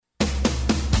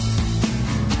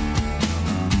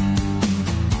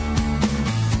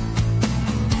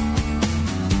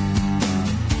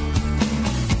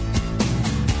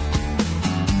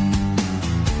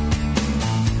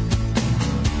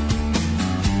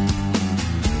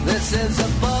This is a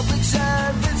public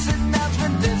service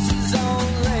announcement. This is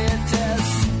only a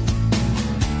test.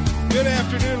 Good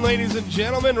afternoon, ladies and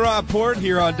gentlemen. Rob Port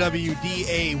here on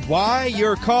WDAY.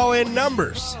 Your call-in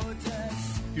numbers.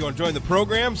 If you want to join the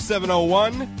program,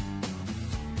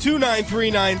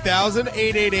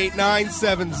 701-293-9000,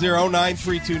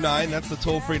 888-970-9329. That's the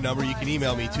toll-free number. You can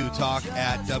email me to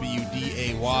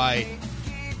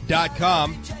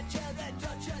talk@WDAY.com.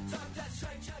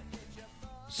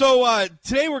 So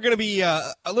today we're going to be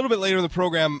a little bit later in the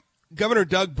program. Governor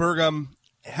Doug Burgum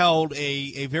held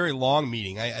a very long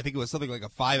meeting. I think it was something like a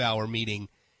 5-hour meeting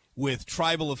with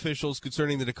tribal officials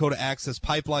concerning the Dakota Access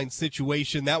Pipeline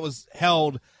situation. That was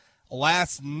held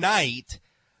last night.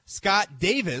 Scott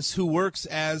Davis, who works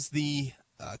as the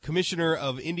Commissioner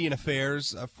of Indian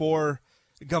Affairs for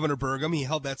Governor Burgum, he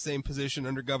held that same position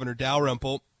under Governor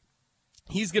Dalrymple.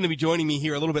 He's going to be joining me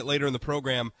here a little bit later in the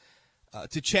program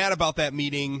to chat about that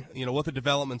meeting, you know, what the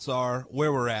developments are,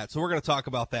 where we're at. So we're going to talk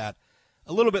about that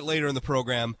a little bit later in the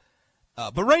program.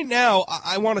 But right now,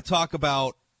 I want to talk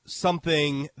about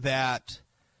something that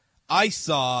I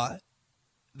saw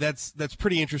that's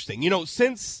pretty interesting. You know,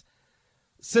 since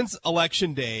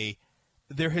Election Day,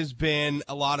 there has been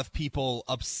a lot of people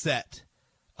upset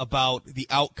about the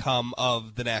outcome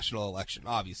of the national election,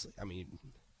 obviously. I mean,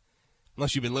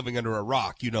 unless you've been living under a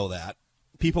rock, you know that.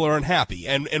 People are unhappy.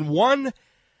 And one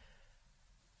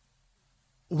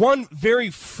very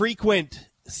frequent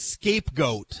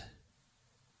scapegoat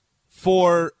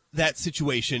for that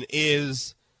situation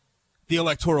is the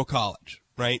Electoral College,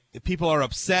 right? If people are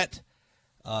upset.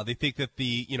 They think that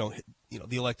the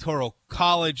Electoral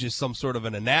College is some sort of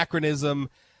an anachronism,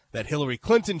 that Hillary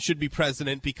Clinton should be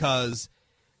president because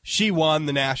she won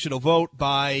the national vote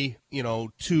by,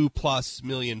 2+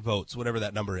 million votes, whatever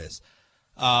that number is.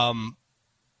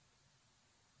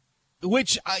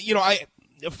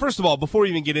 First of all, before we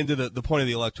even get into the point of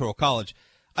the Electoral College,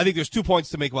 I think there's 2 points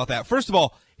to make about that. First of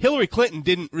all, Hillary Clinton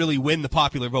didn't really win the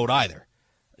popular vote either.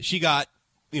 She got,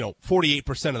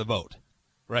 48% of the vote,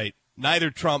 right? Neither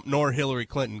Trump nor Hillary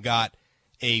Clinton got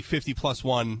a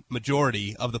 50+1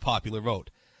 majority of the popular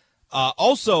vote.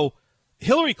 Also,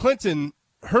 Hillary Clinton,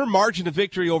 her margin of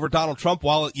victory over Donald Trump,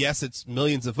 while, yes, it's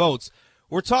millions of votes,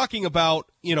 we're talking about,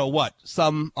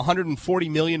 some 140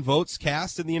 million votes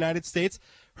cast in the United States.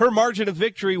 Her margin of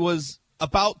victory was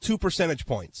about 2 percentage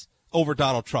points over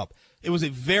Donald Trump. It was a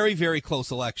very, very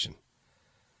close election.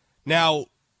 Now,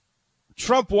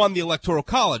 Trump won the Electoral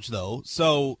College, though,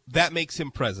 so that makes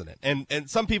him president. And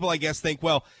some people, I guess, think,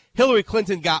 well, Hillary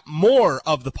Clinton got more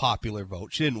of the popular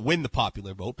vote. She didn't win the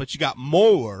popular vote, but she got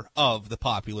more of the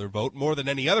popular vote, more than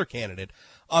any other candidate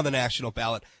on the national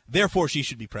ballot. Therefore, she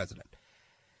should be president.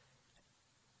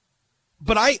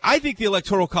 But I think the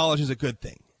Electoral College is a good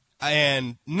thing,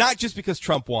 and not just because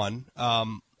Trump won.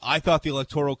 I thought the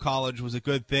Electoral College was a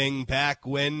good thing back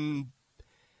when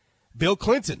Bill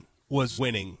Clinton was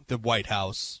winning the White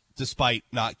House despite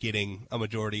not getting a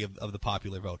majority of the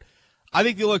popular vote. I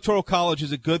think the Electoral College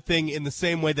is a good thing in the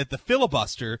same way that the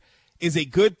filibuster is a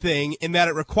good thing in that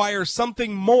it requires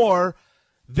something more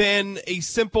than a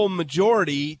simple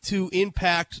majority to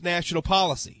impact national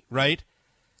policy, right?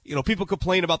 People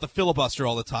complain about the filibuster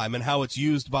all the time and how it's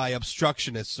used by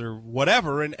obstructionists or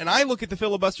whatever, and I look at the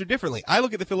filibuster differently. I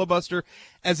look at the filibuster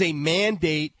as a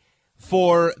mandate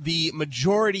for the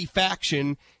majority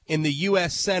faction in the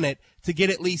U.S. Senate to get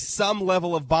at least some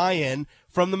level of buy-in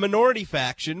from the minority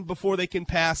faction before they can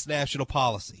pass national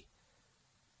policy.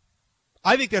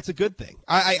 I think that's a good thing.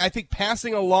 I think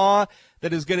passing a law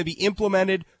that is going to be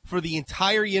implemented for the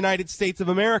entire United States of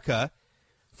America,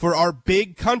 for our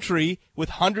big country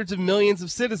with hundreds of millions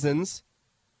of citizens,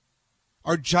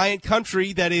 our giant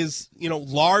country that is,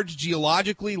 large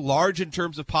geologically, large in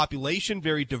terms of population,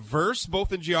 very diverse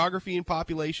both in geography and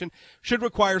population, should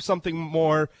require something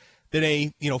more than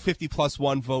a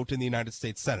 50+1 vote in the United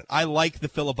States Senate. I like the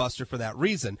filibuster for that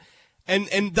reason,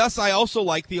 and thus I also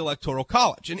like the Electoral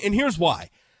College, and here's why.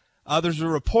 There's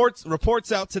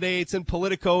reports out today. It's in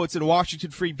Politico. It's in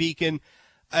Washington Free Beacon,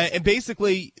 and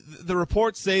basically the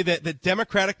reports say that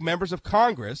Democratic members of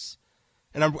Congress,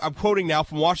 and I'm quoting now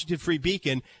from Washington Free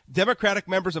Beacon, Democratic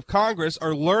members of Congress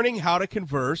are learning how to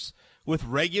converse with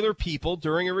regular people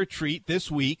during a retreat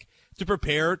this week to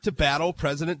prepare to battle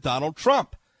President Donald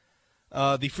Trump.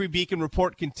 The Free Beacon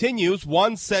report continues.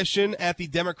 One session at the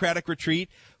Democratic retreat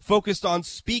focused on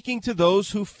speaking to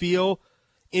those who feel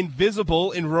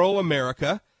invisible in rural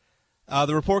America.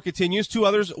 The report continues. 2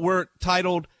 others were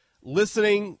titled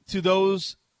Listening to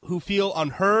Those Who Feel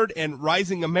Unheard and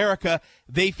Rising America,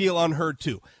 They Feel Unheard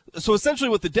Too. So essentially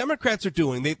what the Democrats are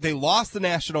doing, they lost the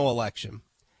national election.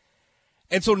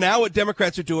 And so now what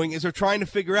Democrats are doing is they're trying to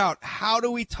figure out, how do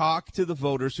we talk to the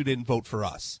voters who didn't vote for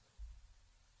us?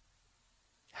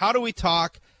 How do we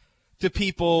talk to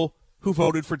people who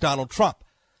voted for Donald Trump?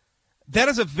 That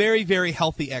is a very, very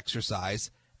healthy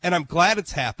exercise, and I'm glad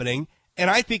it's happening, and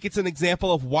I think it's an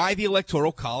example of why the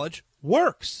Electoral College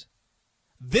works.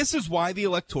 This is why the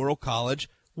Electoral College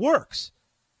works.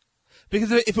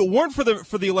 Because if it weren't for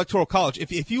the Electoral College,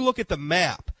 if you look at the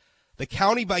map, the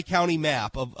county-by-county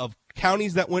map of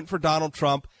counties that went for Donald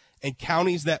Trump and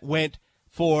counties that went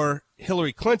for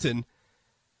Hillary Clinton,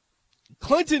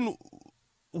 Clinton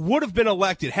would have been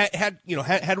elected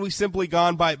had we simply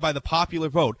gone by the popular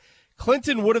vote.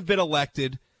 Clinton would have been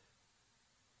elected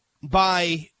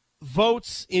by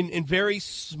votes in very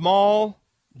small,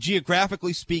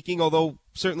 geographically speaking, although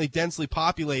certainly densely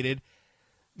populated,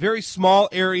 very small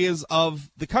areas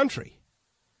of the country,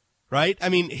 right? I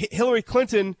mean, Hillary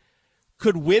Clinton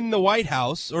could win the White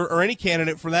House, or any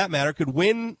candidate for that matter, could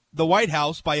win the White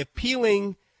House by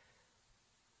appealing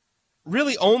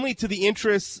really only to the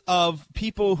interests of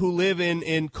people who live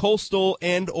in coastal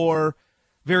and or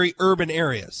very urban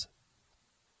areas.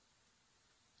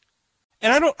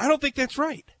 And I don't think that's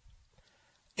right.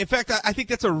 In fact, I think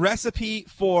that's a recipe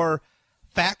for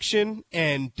faction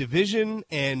and division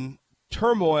and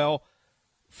turmoil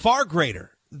far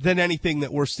greater than anything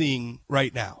that we're seeing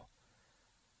right now.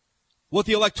 What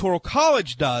the Electoral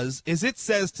College does is it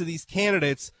says to these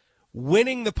candidates,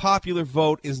 winning the popular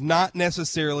vote is not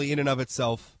necessarily in and of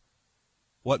itself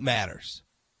what matters.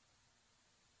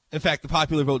 In fact, the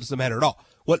popular vote doesn't matter at all.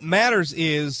 What matters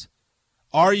is,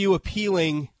 are you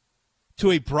appealing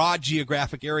to a broad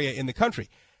geographic area in the country?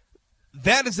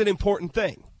 That is an important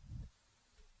thing.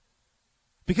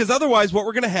 Because otherwise what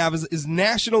we're going to have is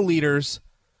national leaders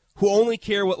who only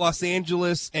care what Los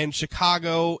Angeles and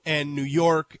Chicago and New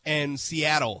York and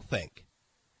Seattle think.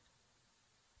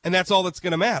 And that's all that's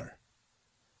going to matter.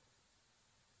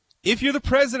 If you're the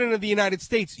president of the United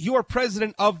States, you are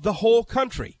president of the whole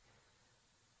country.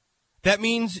 That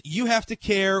means you have to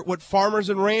care what farmers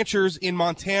and ranchers in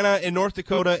Montana and North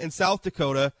Dakota and South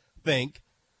Dakota think,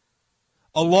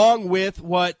 along with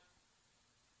what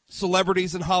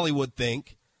celebrities in Hollywood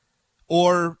think,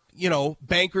 or,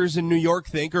 bankers in New York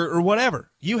think, or whatever.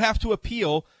 You have to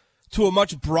appeal to a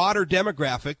much broader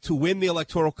demographic to win the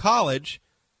Electoral College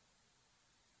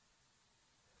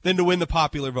than to win the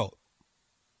popular vote.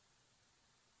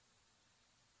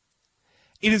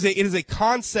 It is a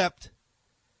concept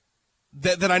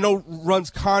that I know runs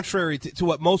contrary to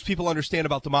what most people understand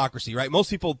about democracy, right? Most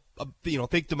people,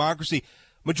 think democracy,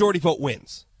 majority vote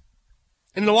wins.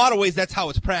 And in a lot of ways, that's how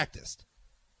it's practiced.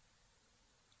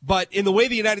 But in the way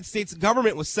the United States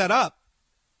government was set up,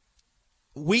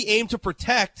 we aim to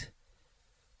protect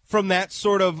from that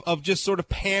sort of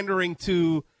pandering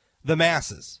to the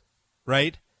masses,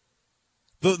 right?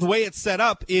 The way it's set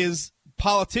up is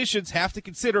politicians have to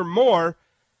consider more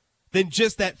than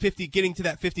just that 50, getting to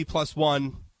that 50 plus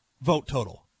 1 vote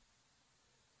total.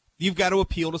 You've got to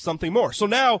appeal to something more. So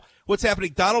now what's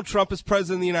happening, Donald Trump is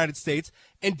president of the United States,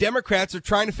 and Democrats are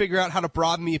trying to figure out how to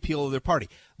broaden the appeal of their party.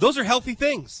 Those are healthy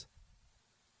things.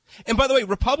 And by the way,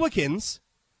 Republicans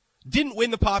didn't win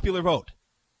the popular vote,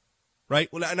 right?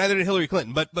 Well, neither did Hillary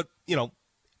Clinton, but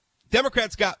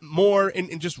Democrats got more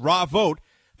in just raw vote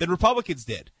than Republicans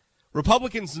did.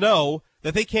 Republicans know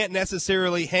that they can't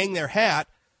necessarily hang their hat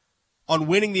on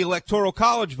winning the Electoral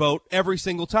College vote every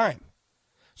single time.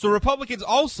 So Republicans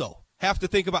also have to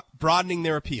think about broadening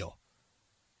their appeal.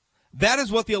 That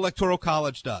is what the Electoral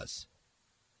College does.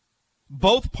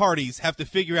 Both parties have to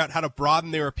figure out how to broaden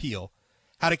their appeal,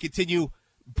 how to continue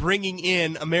bringing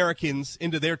in Americans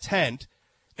into their tent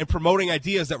and promoting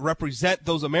ideas that represent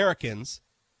those Americans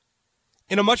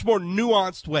in a much more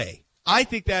nuanced way. I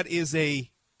think that is a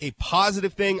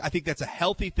positive thing. I think that's a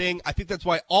healthy thing. I think that's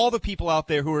why all the people out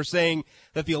there who are saying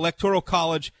that the Electoral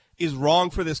College is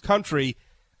wrong for this country,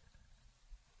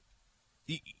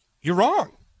 you're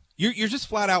wrong. You're just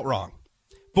flat out wrong.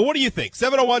 But what do you think?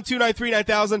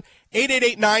 701-293-9000,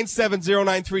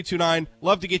 888-970-9329.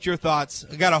 Love to get your thoughts.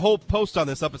 I got a whole post on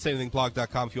this up at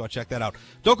sayanythingblog.com if you want to check that out.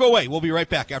 Don't go away. We'll be right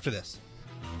back after this.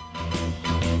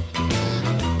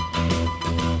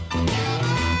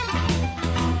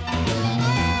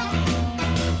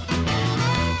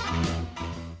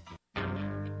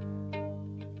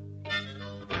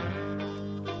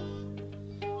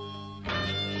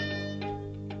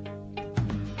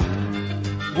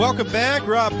 Welcome back.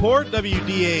 Rob Port,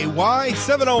 WDAY,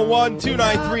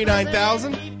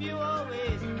 701-293-9000,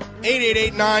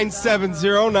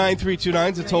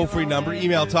 888-970-9329 is a toll-free number.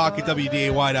 Email talk at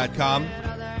WDAY.com.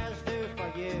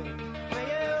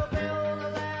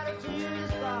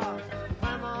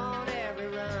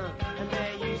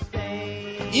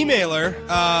 Emailer,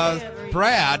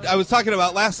 Brad, I was talking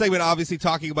about last segment, obviously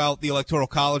talking about the Electoral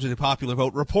College and the popular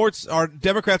vote. Reports are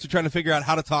Democrats are trying to figure out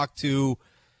how to talk to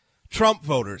Trump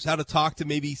voters, how to talk to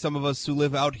maybe some of us who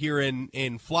live out here in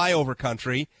flyover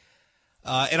country.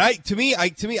 And I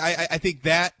think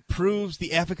that proves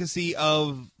the efficacy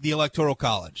of the Electoral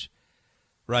College,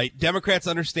 right? Democrats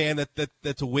understand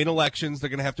that to win elections, they're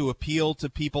going to have to appeal to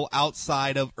people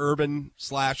outside of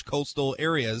urban/coastal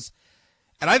areas.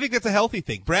 And I think that's a healthy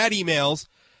thing. Brad emails,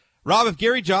 Rob, if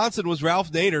Gary Johnson was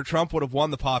Ralph Nader, Trump would have won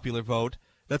the popular vote.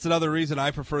 That's another reason I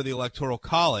prefer the Electoral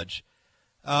College.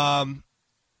 I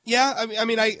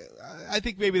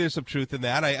think maybe there's some truth in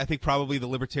that. I think probably the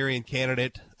Libertarian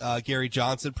candidate, Gary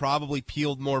Johnson, probably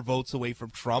peeled more votes away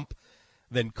from Trump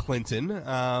than Clinton.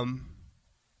 I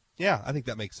think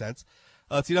that makes sense.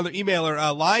 Let's see, another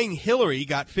emailer. Lying Hillary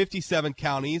got 57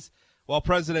 counties, while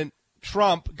President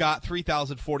Trump got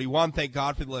 3,041. Thank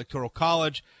God for the Electoral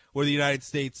College, where the United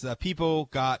States people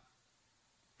got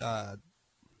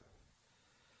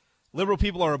liberal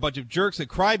people are a bunch of jerks and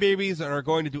crybabies and are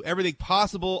going to do everything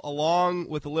possible along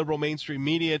with the liberal mainstream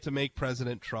media to make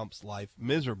President Trump's life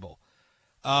miserable.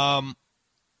 I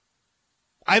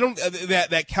don't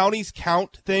that counties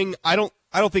count thing. I don't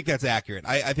think that's accurate.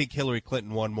 I think Hillary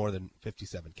Clinton won more than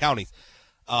 57 counties.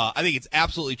 I think it's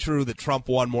absolutely true that Trump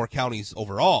won more counties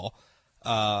overall.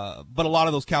 But a lot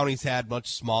of those counties had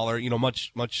much smaller,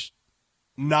 much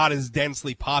not as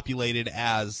densely populated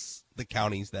as the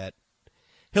counties that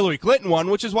Hillary Clinton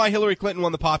won, which is why Hillary Clinton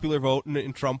won the popular vote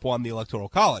and Trump won the Electoral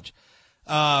College.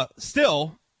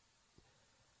 Still,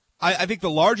 I think the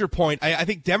larger point, I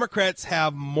think Democrats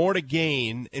have more to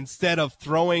gain instead of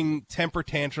throwing temper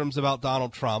tantrums about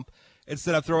Donald Trump,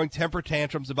 instead of throwing temper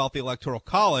tantrums about the Electoral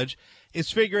College, is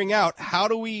figuring out how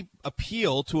do we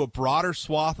appeal to a broader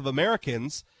swath of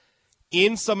Americans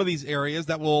in some of these areas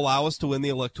that will allow us to win the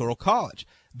Electoral College.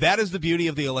 That is the beauty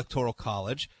of the Electoral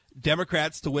College.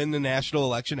 Democrats to win the national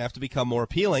election have to become more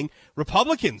appealing.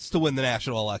 Republicans to win the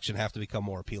national election have to become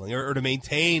more appealing, or to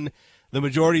maintain the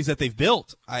majorities that they've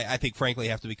built, I think, frankly,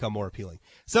 have to become more appealing.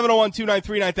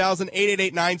 701-293-9000,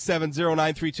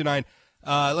 888-970-9329.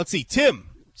 Let's see. Tim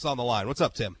is on the line. What's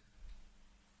up, Tim?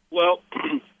 Well,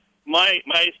 my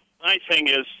thing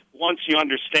is, once you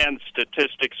understand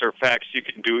statistics or facts, you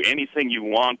can do anything you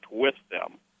want with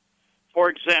them. For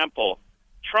example,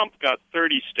 Trump got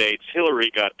 30 states,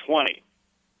 Hillary got 20.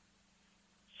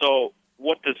 So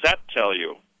what does that tell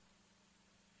you?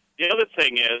 The other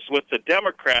thing is, with the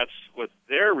Democrats, with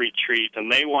their retreat,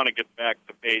 and they want to get back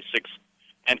to basics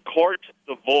and court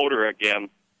the voter again,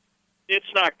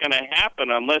 it's not going to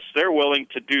happen unless they're willing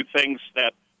to do things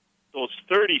that those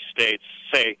 30 states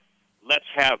say, let's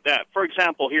have that. For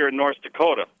example, here in North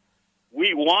Dakota,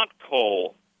 we want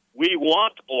coal, we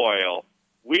want oil,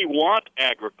 we want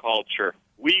agriculture,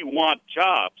 we want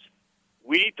jobs.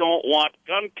 We don't want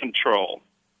gun control.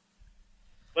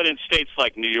 But in states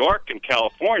like New York and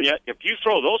California, if you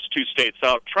throw those two states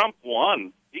out, Trump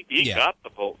won. He got the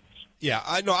votes. Yeah,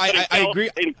 I know. I agree.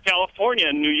 In California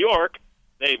and New York,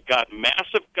 they've got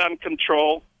massive gun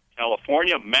control.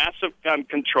 California, massive gun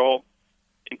control.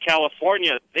 In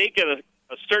California, they get a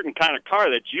certain kind of car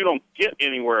that you don't get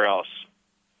anywhere else.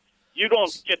 You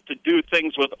don't get to do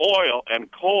things with oil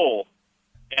and coal,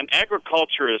 and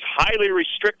agriculture is highly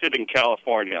restricted in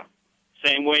California.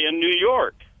 Same way in New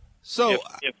York. So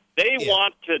if they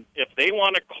want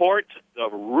to court the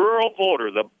rural voter,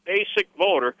 the basic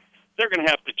voter, they're going to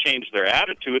have to change their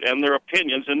attitude and their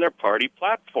opinions in their party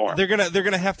platform. They're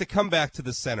gonna have to come back to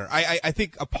the center. I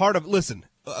think a part of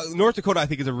North Dakota, I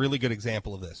think, is a really good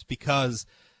example of this because,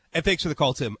 and thanks for the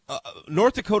call, Tim.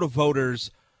 North Dakota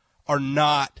voters are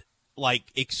not like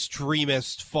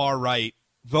extremist far right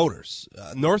voters.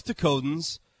 North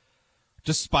Dakotans,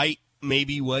 despite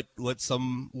maybe what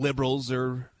some liberals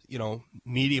or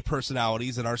media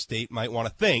personalities in our state might want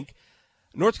to think,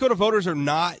 North Dakota voters are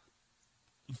not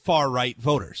far-right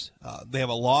voters. They have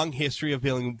a long history of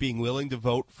being willing to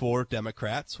vote for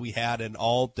Democrats. We had an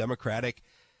all-Democratic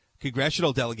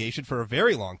congressional delegation for a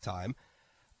very long time.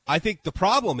 I think the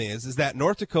problem is that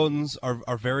North Dakotans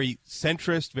are very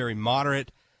centrist, very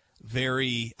moderate,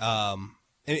 very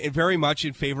and very much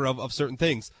in favor of certain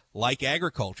things like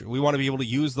agriculture. We want to be able to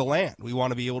use the land. We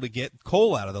want to be able to get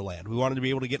coal out of the land. We want to be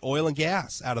able to get oil and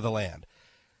gas out of the land.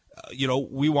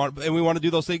 We want to do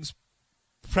those things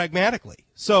pragmatically.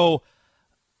 So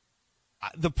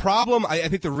the problem, I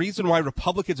think the reason why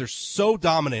Republicans are so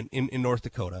dominant in North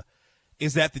Dakota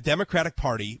is that the Democratic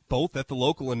Party, both at the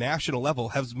local and national level,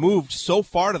 has moved so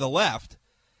far to the left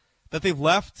that they've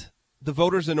left the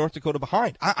voters in North Dakota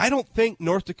behind. I don't think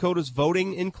North Dakota's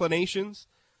voting inclinations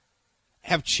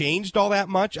have changed all that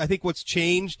much. I think what's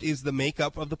changed is the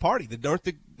makeup of the party.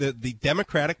 The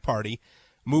Democratic Party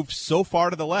moved so far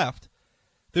to the left,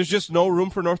 there's just no room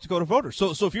for North Dakota voters.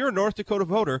 So if you're a North Dakota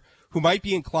voter who might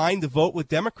be inclined to vote with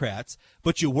Democrats,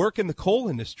 but you work in the coal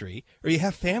industry, or you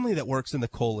have family that works in the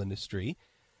coal industry,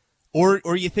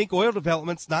 or you think oil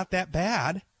development's not that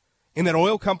bad, and that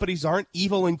oil companies aren't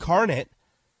evil incarnate,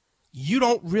 you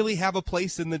don't really have a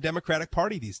place in the Democratic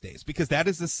Party these days, because that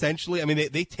is essentially, I mean,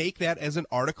 they take that as an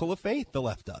article of faith, the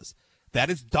left does. That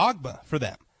is dogma for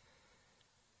them.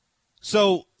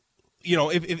 So,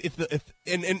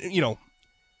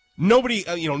 nobody,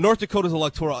 North Dakota's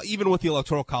electoral, even with the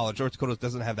Electoral College, North Dakota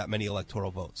doesn't have that many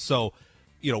electoral votes. So,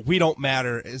 we don't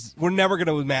matter, we're never going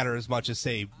to matter as much as,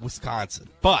 say, Wisconsin.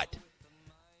 But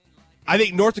I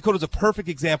think North Dakota is a perfect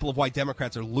example of why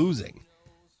Democrats are losing.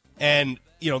 And,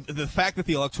 the fact that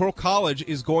the Electoral College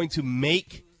is going to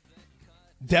make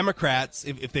Democrats,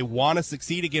 if they want to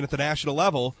succeed again at the national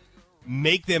level,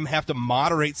 make them have to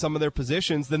moderate some of their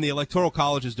positions, then the Electoral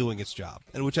College is doing its job,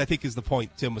 and which I think is the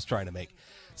point Tim was trying to make.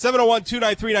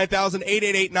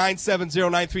 701-293-9000,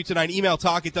 888-970-9329, email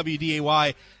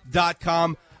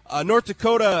talk@wday.com. North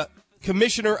Dakota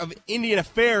Commissioner of Indian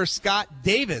Affairs Scott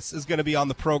Davis is going to be on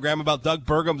the program about Doug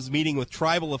Burgum's meeting with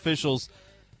tribal officials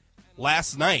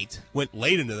last night. Went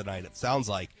late into the night, it sounds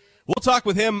like. We'll talk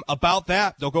with him about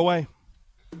that. Don't go away.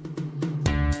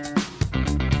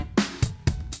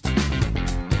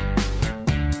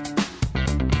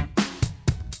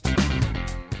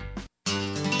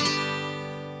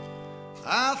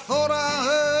 I thought I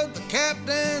heard the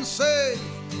captain say,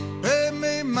 pay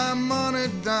me my money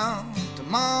down.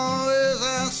 Tomorrow is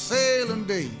our sailing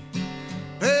day.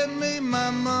 Pay me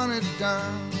my money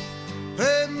down.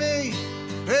 Pay me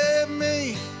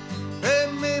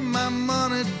my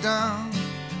money down.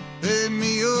 Pay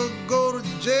me or go to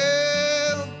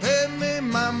jail. Pay me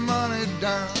my money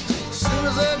down.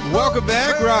 Welcome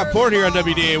back. Rob Port here on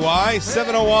WDAY.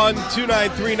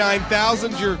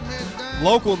 701-293-9000. Your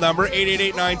local number,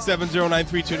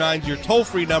 888-970-9329. Your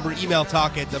toll-free number. Email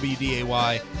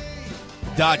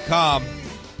talk@wday.com.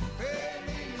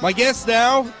 My guest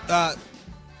now,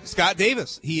 Scott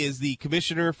Davis. He is the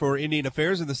Commissioner for Indian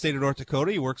Affairs in the state of North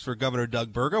Dakota. He works for Governor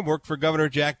Doug Burgum, worked for Governor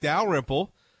Jack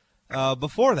Dalrymple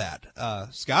before that.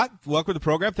 Scott, welcome to the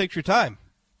program. Thanks for your time.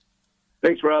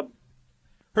 Thanks, Rob.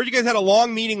 Heard you guys had a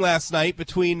long meeting last night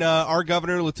between our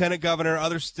governor, lieutenant governor,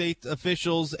 other state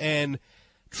officials, and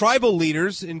tribal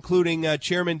leaders, including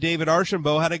Chairman David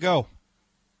Archambault. How'd it go?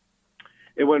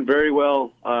 It went very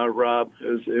well, Rob.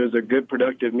 It was a good,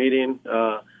 productive meeting,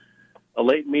 a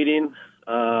late meeting,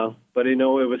 but, it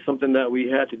was something that we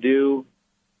had to do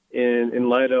in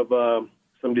light of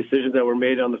some decisions that were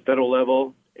made on the federal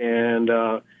level, and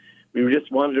we just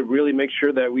wanted to really make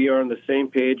sure that we are on the same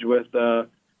page with the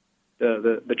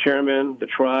chairman, the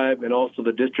tribe, and also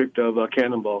the district of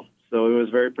Cannonball. So it was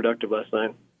very productive last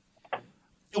night.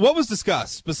 What was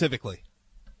discussed specifically?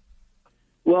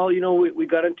 Well, we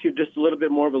got into just a little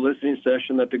bit more of a listening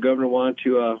session that the governor wanted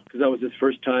to, because that was his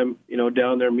first time,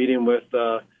 down there meeting with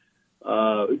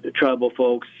tribal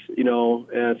folks,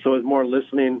 and so it was more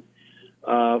listening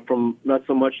from not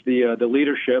so much the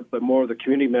leadership, but more of the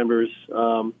community members.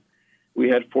 We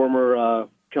had former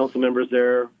council members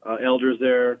there, elders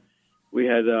there. We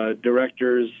had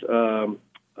directors,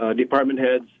 department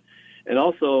heads, and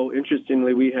also,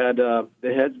 interestingly, we had the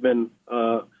headsmen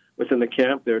within the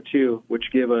camp there too,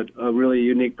 which gave a really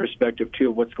unique perspective too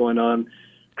of what's going on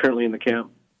currently in the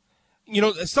camp.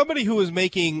 Somebody who is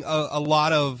making a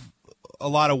lot of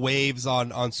waves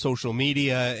on social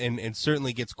media and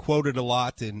certainly gets quoted a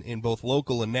lot in both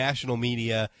local and national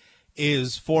media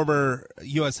is former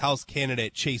U.S. House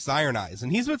candidate Chase Iron Eyes,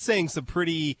 and he's been saying some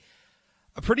pretty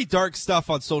dark stuff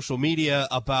on social media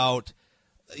about,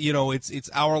 it's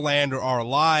our land or our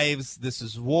lives. This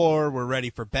is war. We're ready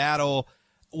for battle.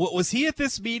 Was he at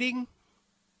this meeting?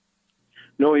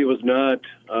 No, he was not.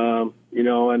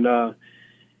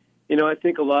 I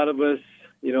think a lot of us,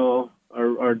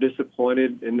 are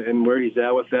disappointed in where he's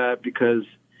at with that because,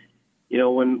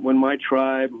 when my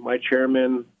tribe, my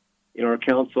chairman, our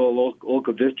council,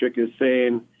 local district is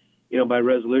saying, by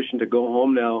resolution to go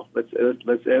home now, let's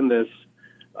end this.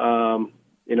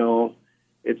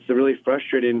 It's really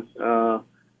frustrating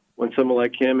when someone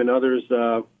like him and others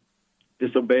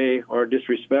disobey or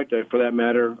disrespect, for that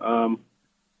matter,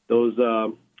 those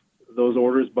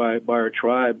orders by our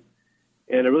tribe,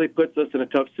 and it really puts us in a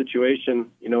tough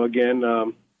situation. Again,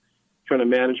 trying to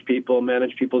manage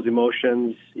people's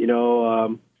emotions,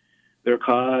 their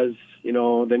cause, then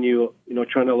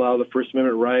trying to allow the First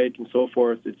Amendment right and so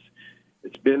forth.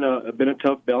 It's been a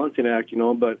tough balancing act,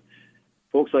 but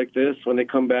folks like this, when they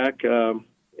come back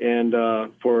and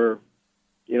for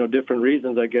different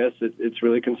reasons, I guess it's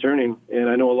really concerning. And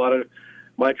I know a lot of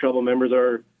my tribal members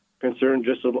are concerned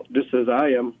just as I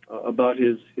am about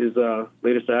his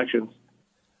latest actions.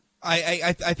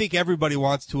 I think everybody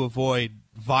wants to avoid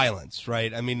violence,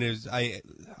 right? I mean,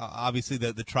 obviously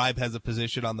the tribe has a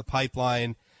position on the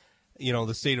pipeline.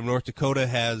 The state of North Dakota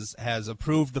has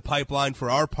approved the pipeline for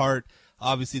our part.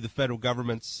 Obviously, the federal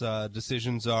government's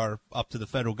decisions are up to the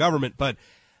federal government. But,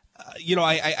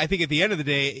 I think at the end of the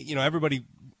day, everybody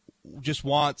just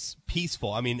wants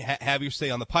peaceful. I mean, have your say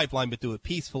on the pipeline, but do it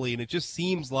peacefully. And it just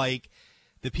seems like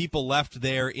the people left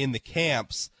there in the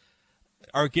camps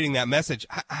are getting that message.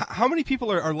 How many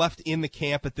people are left in the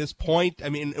camp at this point? I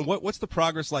mean, what's the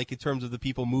progress like in terms of the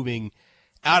people moving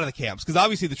out of the camps? Because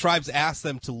obviously the tribes asked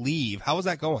them to leave. How is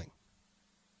that going?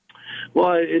 Well,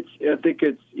 I think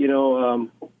it's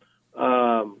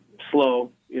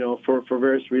slow. For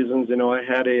various reasons. I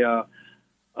had a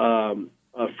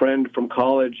friend from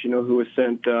college, who was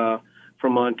sent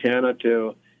from Montana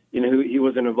to, he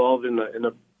wasn't involved in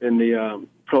the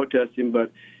protesting,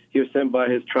 but he was sent by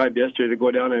his tribe yesterday to go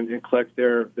down and collect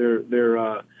their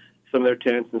some of their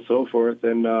tents and so forth.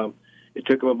 And it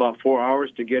took him about 4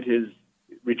 hours to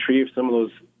retrieve some of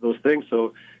those things.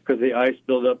 So because the ice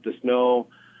built up the snow.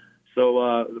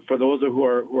 So for those who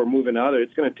are moving out of there,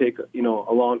 it's going to take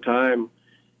a long time,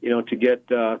 to get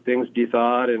things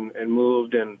de-thawed and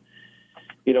moved and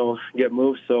get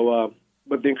moved. So,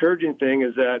 but the encouraging thing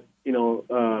is that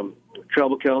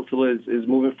Tribal Council is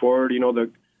moving forward.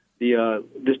 The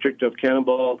District of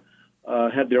Cannonball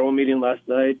had their own meeting last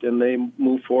night, and they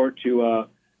moved forward to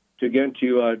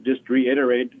just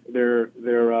reiterate their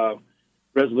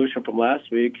resolution from last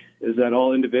week, is that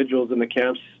all individuals in the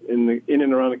camps in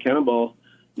and around the Cannonball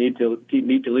need to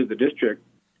leave the district.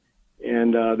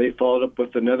 And they followed up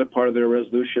with another part of their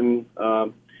resolution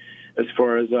as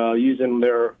far as using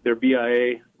their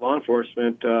BIA law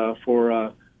enforcement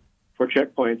for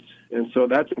checkpoints, and so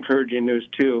that's encouraging news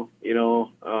too.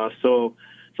 So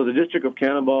the District of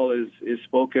Cannonball is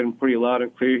spoken pretty loud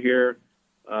and clear here.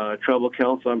 Tribal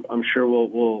Council, I'm sure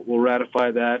will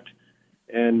ratify that,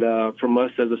 and from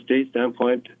us as a state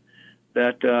standpoint,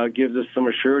 that gives us some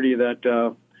assurity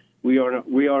that we are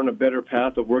on a better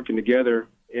path of working together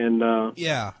and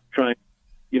trying.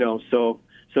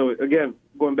 So again,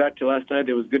 going back to last night,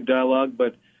 there was good dialogue,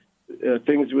 but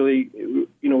things really,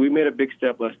 we made a big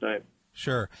step last night.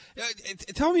 Sure.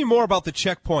 Tell me more about the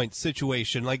checkpoint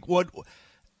situation. Like, what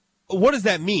does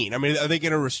that mean? I mean, are they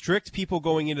going to restrict people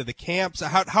going into the camps?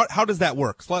 How does that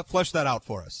work? Flesh that out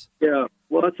for us. Yeah.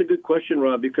 Well, that's a good question,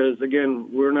 Rob, because again,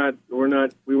 we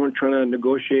weren't trying to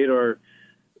negotiate or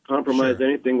compromise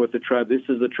anything with the tribe. This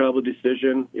is a tribal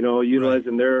decision,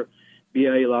 utilizing their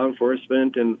BIA law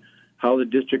enforcement and how the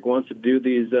district wants to do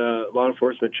these law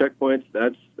enforcement checkpoints.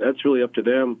 That's really up to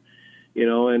them,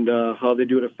 and how they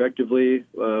do it effectively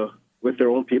with their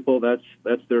own people. That's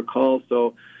their call.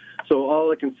 So all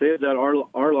I can say is that our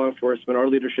law enforcement, our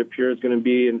leadership here is going to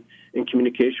be in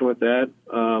communication with that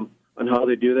on how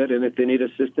they do that, and if they need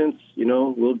assistance,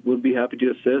 we'll be happy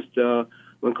to assist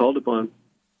when called upon.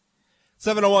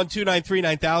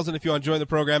 701-293-9000 if you want to join the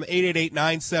program.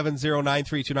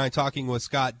 888-970-9329. Talking with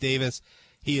Scott Davis.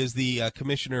 He is the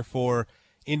Commissioner for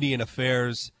Indian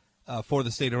Affairs for the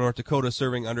state of North Dakota,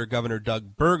 serving under Governor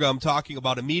Doug Burgum, talking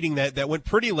about a meeting that went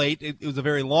pretty late. It was a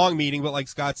very long meeting, but like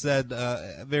Scott said,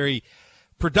 a very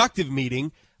productive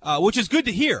meeting, which is good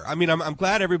to hear. I mean, I'm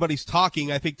glad everybody's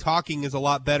talking. I think talking is a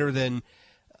lot better than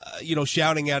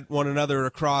shouting at one another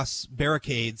across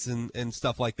barricades and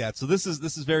stuff like that. So this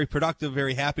is very productive.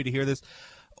 Very happy to hear this.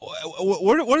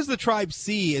 What does the tribe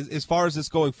see as far as this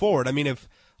going forward? I mean, if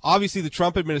obviously the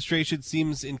Trump administration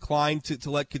seems inclined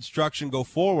to let construction go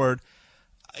forward,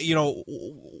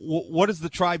 what is the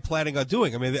tribe planning on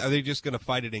doing? I mean, are they just going to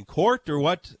fight it in court, or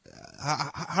what?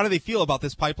 How do they feel about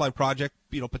this pipeline project,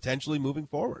 potentially moving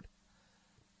forward?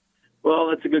 Well,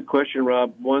 that's a good question,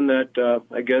 Rob. One that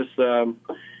I guess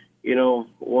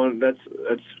one that's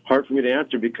hard for me to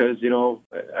answer because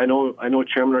I know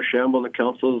Chairman Archambault and the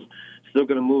council is still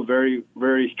going to move very,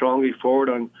 very strongly forward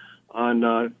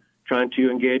on trying to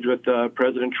engage with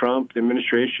President Trump, the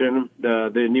administration,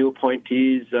 the new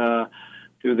appointees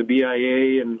through the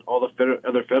BIA and all the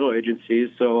other federal agencies.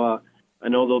 So I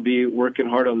know they'll be working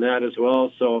hard on that as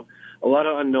well. So a lot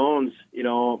of unknowns,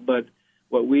 but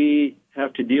what we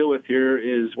have to deal with here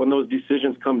is when those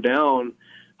decisions come down,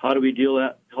 how do we deal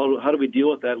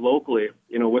with that locally,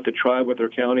 with the tribe, with our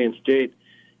county and state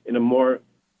in a more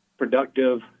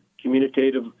productive,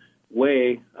 communicative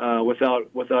way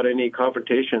without any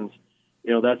confrontations.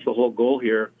 That's the whole goal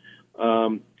here.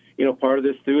 Part of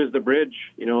this too is the bridge.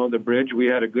 The bridge. We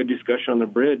had a good discussion on the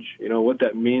bridge. What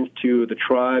that means to the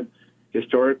tribe,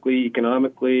 historically,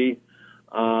 economically,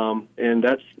 and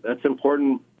that's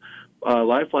important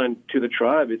lifeline to the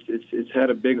tribe. It's had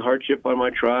a big hardship on my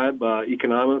tribe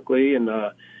economically and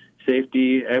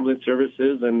safety, ambulance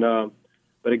services, and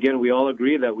but again, we all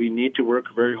agree that we need to work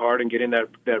very hard in getting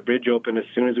that bridge open as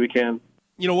soon as we can.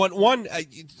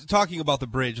 Talking about the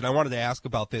bridge, and I wanted to ask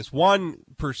about this. One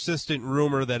persistent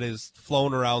rumor that is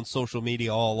flown around social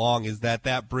media all along is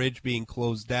that bridge being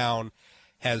closed down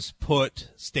has put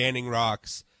Standing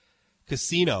Rock's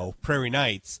casino, Prairie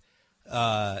Knights,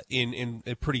 in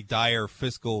a pretty dire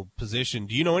fiscal position.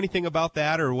 Do you know anything about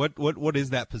that, or what is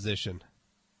that position?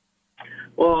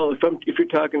 Well, if you're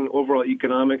talking overall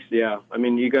economics, yeah. I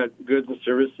mean, you got goods and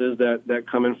services that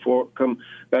come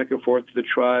back and forth to the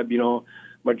tribe.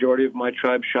 Majority of my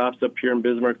tribe shops up here in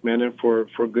Bismarck, Mandan for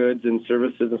goods and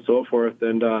services and so forth.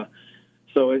 And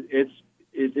so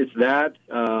it's that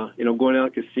going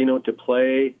out to casino to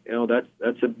play.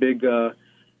 That's a big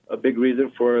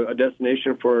reason for a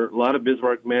destination for a lot of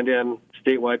Bismarck, Mandan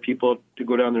statewide people to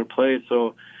go down there and play.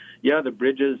 So yeah, the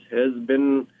bridges has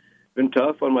been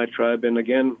tough on my tribe, and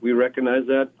again, we recognize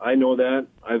that. I know that.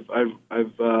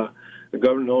 The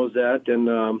governor knows that,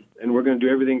 and we're going to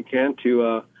do everything we can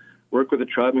to work with the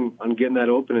tribe on getting that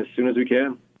open as soon as we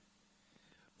can.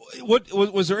 What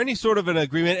was there any sort of an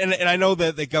agreement? And I know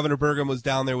that Governor Burgum was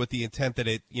down there with the intent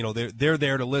that they're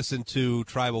there to listen to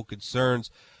tribal concerns.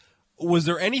 Was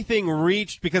there anything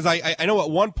reached? Because I know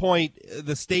at one point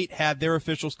the state had their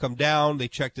officials come down. They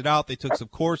checked it out. They took some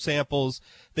core samples.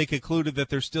 They concluded that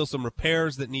there's still some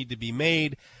repairs that need to be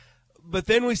made. But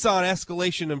then we saw an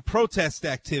escalation in protest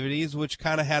activities, which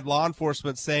kind of had law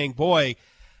enforcement saying, boy,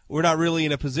 we're not really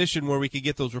in a position where we could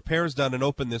get those repairs done and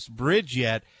open this bridge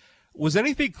yet. Was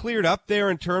anything cleared up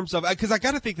there in terms of – because I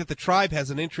got to think that the tribe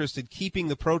has an interest in keeping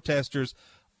the protesters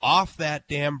off that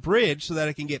damn bridge so that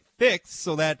it can get fixed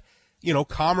so that –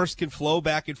 commerce can flow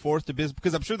back and forth to business,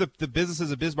 because I'm sure the businesses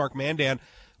of Bismarck, Mandan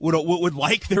would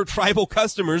like their tribal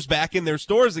customers back in their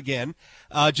stores again,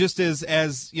 just as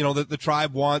the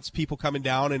tribe wants people coming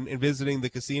down and visiting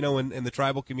the casino and the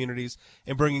tribal communities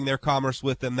and bringing their commerce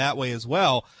with them that way as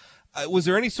well. Was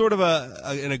there any sort of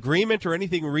an agreement or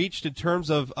anything reached in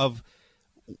terms of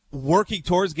working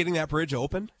towards getting that bridge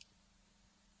open?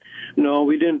 No,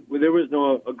 we didn't. There was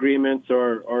no agreements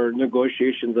or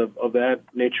negotiations of that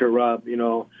nature, Rob.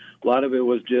 A lot of it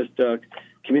was just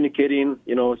communicating,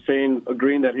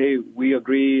 agreeing that, hey, we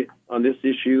agree on this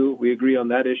issue, we agree on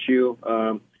that issue,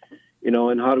 and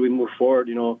how do we move forward,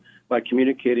 by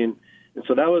communicating. And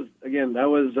so that was, and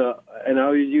I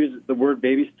always use the word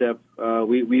baby step.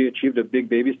 We achieved a big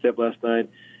baby step last night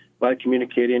by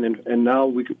communicating, and now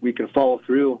we can follow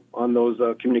through on those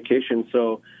communications.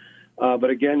 So, but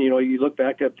again, you look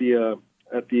back at the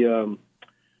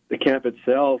camp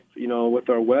itself, with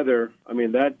our weather. I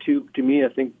mean, that to me, I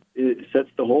think it sets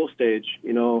the whole stage.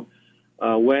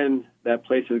 When that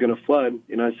place is going to flood,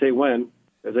 and I say when,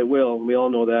 as it will. And we all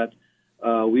know that.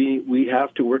 We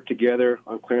have to work together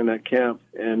on clearing that camp,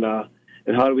 and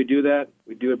how do we do that?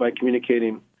 We do it by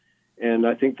communicating. And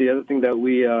I think the other thing that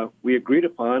we agreed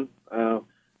upon,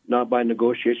 not by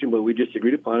negotiation, but we just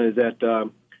agreed upon, is that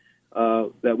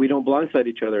we don't blindside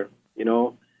each other,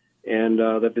 and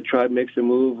that the tribe makes a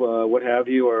move, what have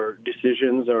you, or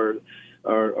decisions, or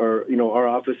our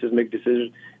offices make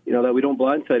decisions, that we don't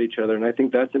blindside each other. And I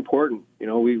think that's important.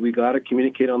 We got to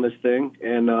communicate on this thing,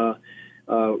 and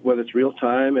whether it's real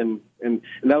time, and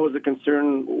that was a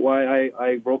concern why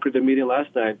I brokered the meeting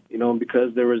last night,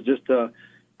 because there was just a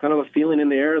kind of a feeling in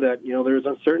the air that, there's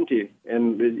uncertainty,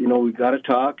 and, we got to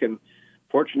talk. And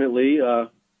fortunately, how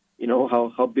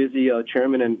busy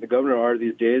chairman and the governor are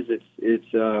these days,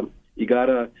 it's you got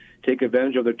to take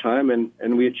advantage of their time,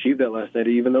 and we achieved that last night.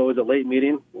 Even though it was a late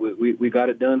meeting, we got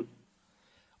it done.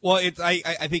 Well,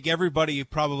 I think everybody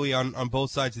probably on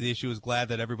both sides of the issue is glad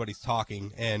that everybody's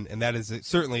talking, and that is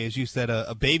certainly, as you said,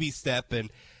 a baby step.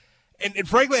 And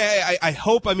frankly, I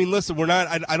hope, listen,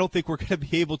 I don't think we're going to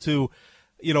be able to,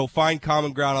 find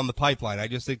common ground on the pipeline. I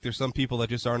just think there's some people that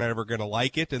just aren't ever going to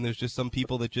like it, and there's just some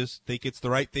people that just think it's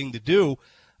the right thing to do.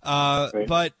 Right.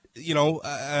 But,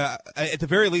 at the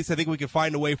very least, I think we can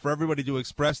find a way for everybody to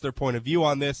express their point of view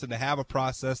on this and to have a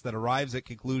process that arrives at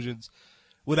conclusions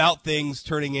without things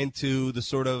turning into the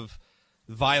sort of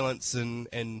violence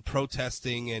and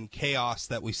protesting and chaos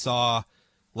that we saw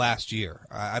last year.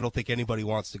 I don't think anybody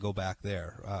wants to go back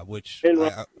there,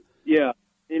 yeah.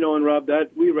 And Rob,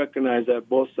 that we recognize that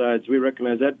both sides. We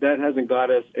recognize that hasn't got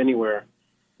us anywhere.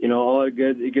 All it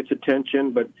gets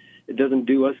attention, but It doesn't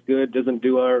do us good. Doesn't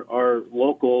do our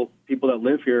local people that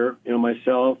live here.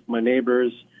 Myself, my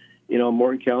neighbors.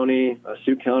 Morgan County,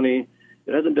 Sioux County.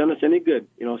 It hasn't done us any good.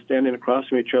 Standing across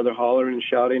from each other, hollering and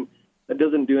shouting. That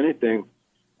doesn't do anything.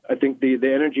 I think the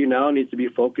energy now needs to be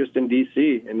focused in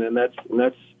D.C. and that's.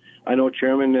 I know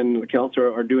chairman and the council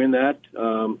are doing that,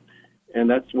 and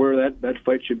that's where that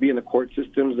fight should be, in the court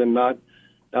systems and not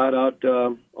out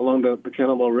along the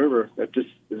Cannibal River. That just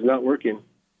is not working.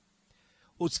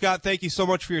 Well, Scott, thank you so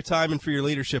much for your time and for your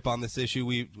leadership on this issue.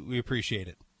 We appreciate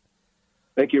it.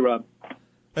 Thank you, Rob.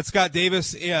 That's Scott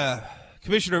Davis,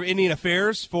 Commissioner of Indian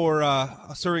Affairs for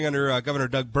serving under Governor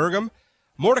Doug Burgum.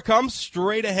 More to come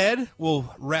straight ahead.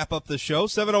 We'll wrap up the show.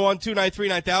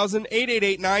 701-293-9000,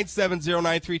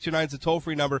 888-970-9329 is a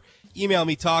toll-free number. Email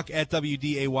me,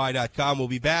 talk@wday.com. We'll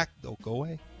be back. Don't go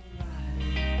away.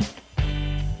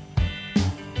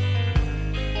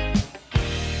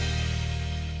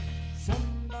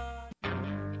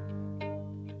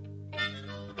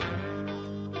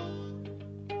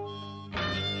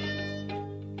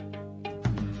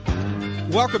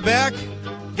 Welcome back.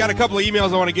 Got a couple of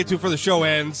emails I want to get to before the show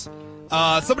ends.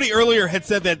 Somebody earlier had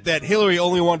said that Hillary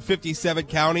only won 57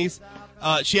 counties.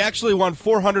 She actually won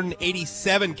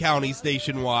 487 counties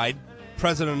nationwide.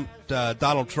 President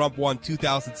Donald Trump won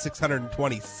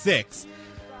 2,626.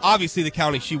 Obviously, the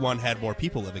county she won had more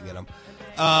people living in them.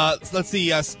 Let's see.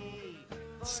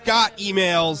 Scott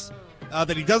emails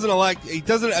that he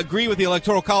doesn't agree with the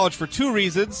Electoral College for two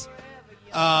reasons.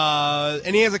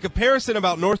 And he has a comparison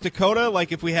about North Dakota,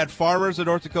 like if we had farmers in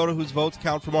North Dakota whose votes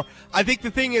count for more. I think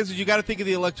the thing is you got to think of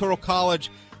the Electoral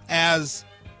College as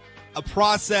a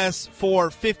process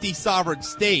for 50 sovereign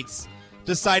states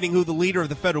deciding who the leader of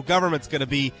the federal government's going to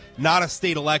be, not a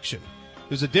state election.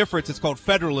 There's a difference. It's called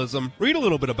federalism. Read a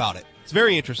little bit about it. It's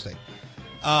very interesting.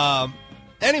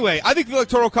 Anyway, I think the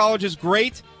Electoral College is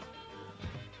great,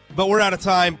 but we're out of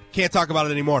time. Can't talk about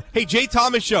it anymore. Hey, Jay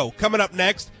Thomas Show coming up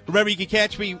next. Remember, you can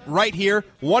catch me right here,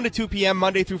 1 to 2 p.m.,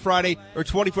 Monday through Friday, or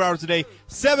 24 hours a day,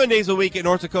 7 days a week at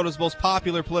North Dakota's most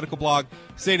popular political blog,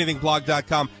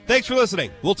 sayanythingblog.com. Thanks for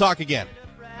listening. We'll talk again.